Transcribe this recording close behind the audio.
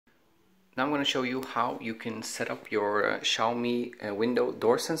Now I'm going to show you how you can set up your Xiaomi window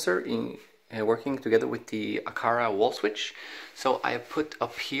door sensor in working together with the Aqara Wall Switch. So I have put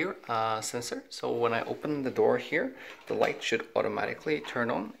up here a sensor, so when I open the door here, the light should automatically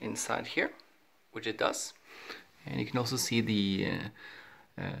turn on inside here, which it does. And you can also see the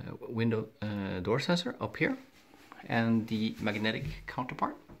window door sensor up here, and the magnetic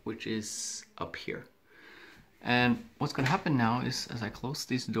counterpart, which is up here. And what's going to happen now is, as I close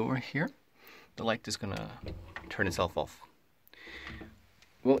this door here, the light is going to turn itself off.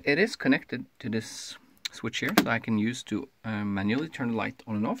 Well, it is connected to this switch here that I can use to manually turn the light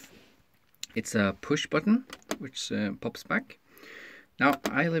on and off. It's a push button which pops back. Now,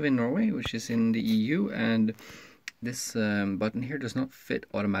 I live in Norway, which is in the EU, and this button here does not fit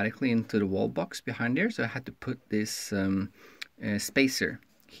automatically into the wall box behind there, so I had to put this spacer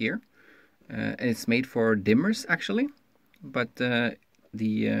here. And it's made for dimmers actually, but the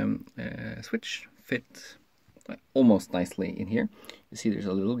switch fit almost nicely in here. You see there's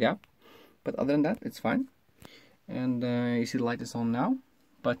a little gap, but other than that it's fine. And you see the light is on now,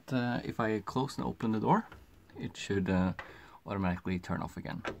 but if I close and open the door, it should automatically turn off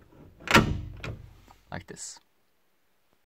again, like this.